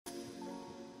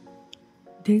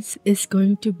This is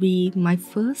going to be my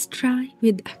first try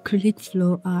with acrylic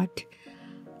flow art.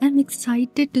 I'm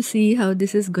excited to see how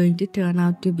this is going to turn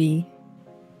out to be.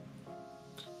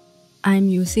 I'm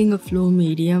using a flow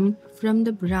medium from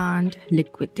the brand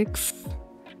Liquitex.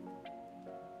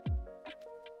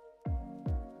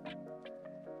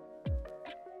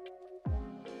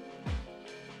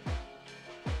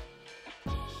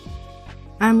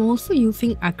 I'm also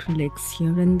using acrylics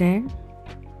here and there.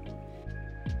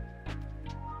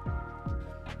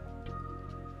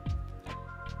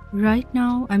 Right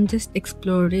now, I'm just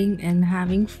exploring and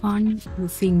having fun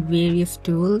using various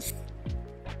tools.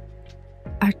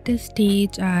 At this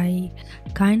stage, I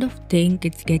kind of think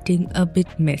it's getting a bit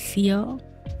messier,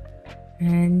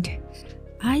 and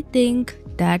I think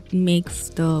that makes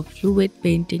the fluid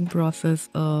painting process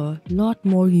a lot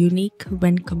more unique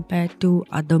when compared to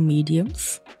other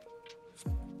mediums.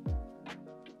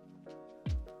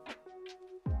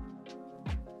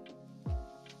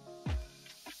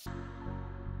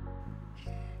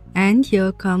 And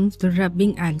here comes the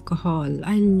rubbing alcohol.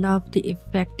 I love the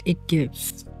effect it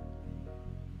gives.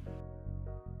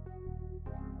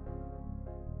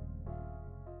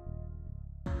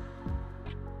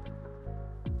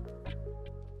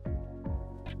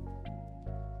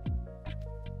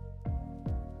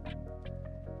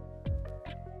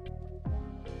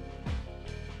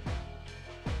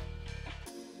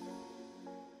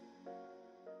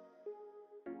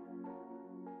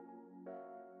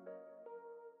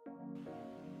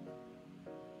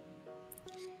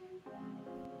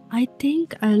 I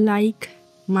think I like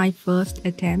my first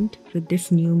attempt with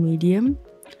this new medium.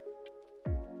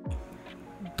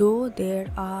 Though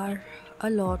there are a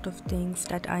lot of things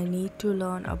that I need to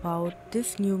learn about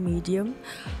this new medium,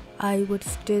 I would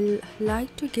still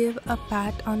like to give a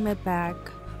pat on my back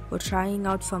for trying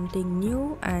out something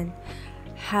new and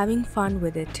having fun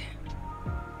with it.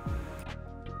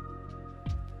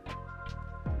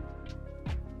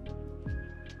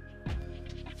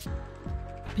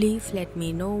 Please let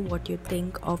me know what you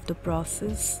think of the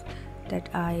process that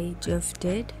I just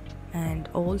did, and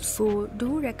also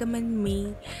do recommend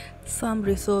me some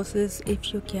resources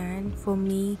if you can for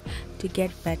me to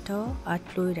get better at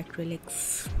fluid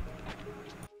acrylics.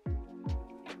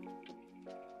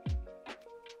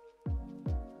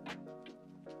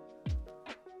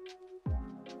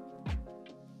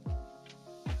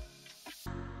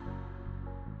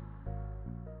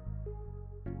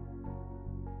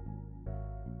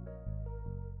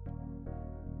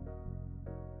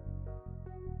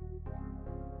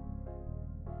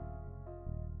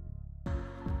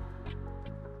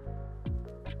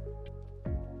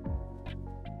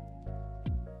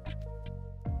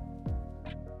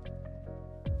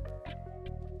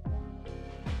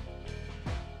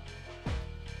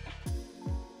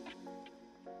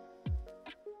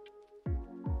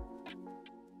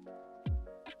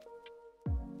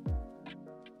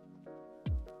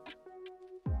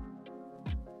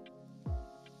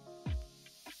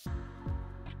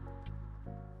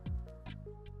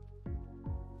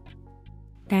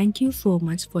 Thank you so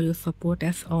much for your support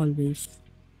as always.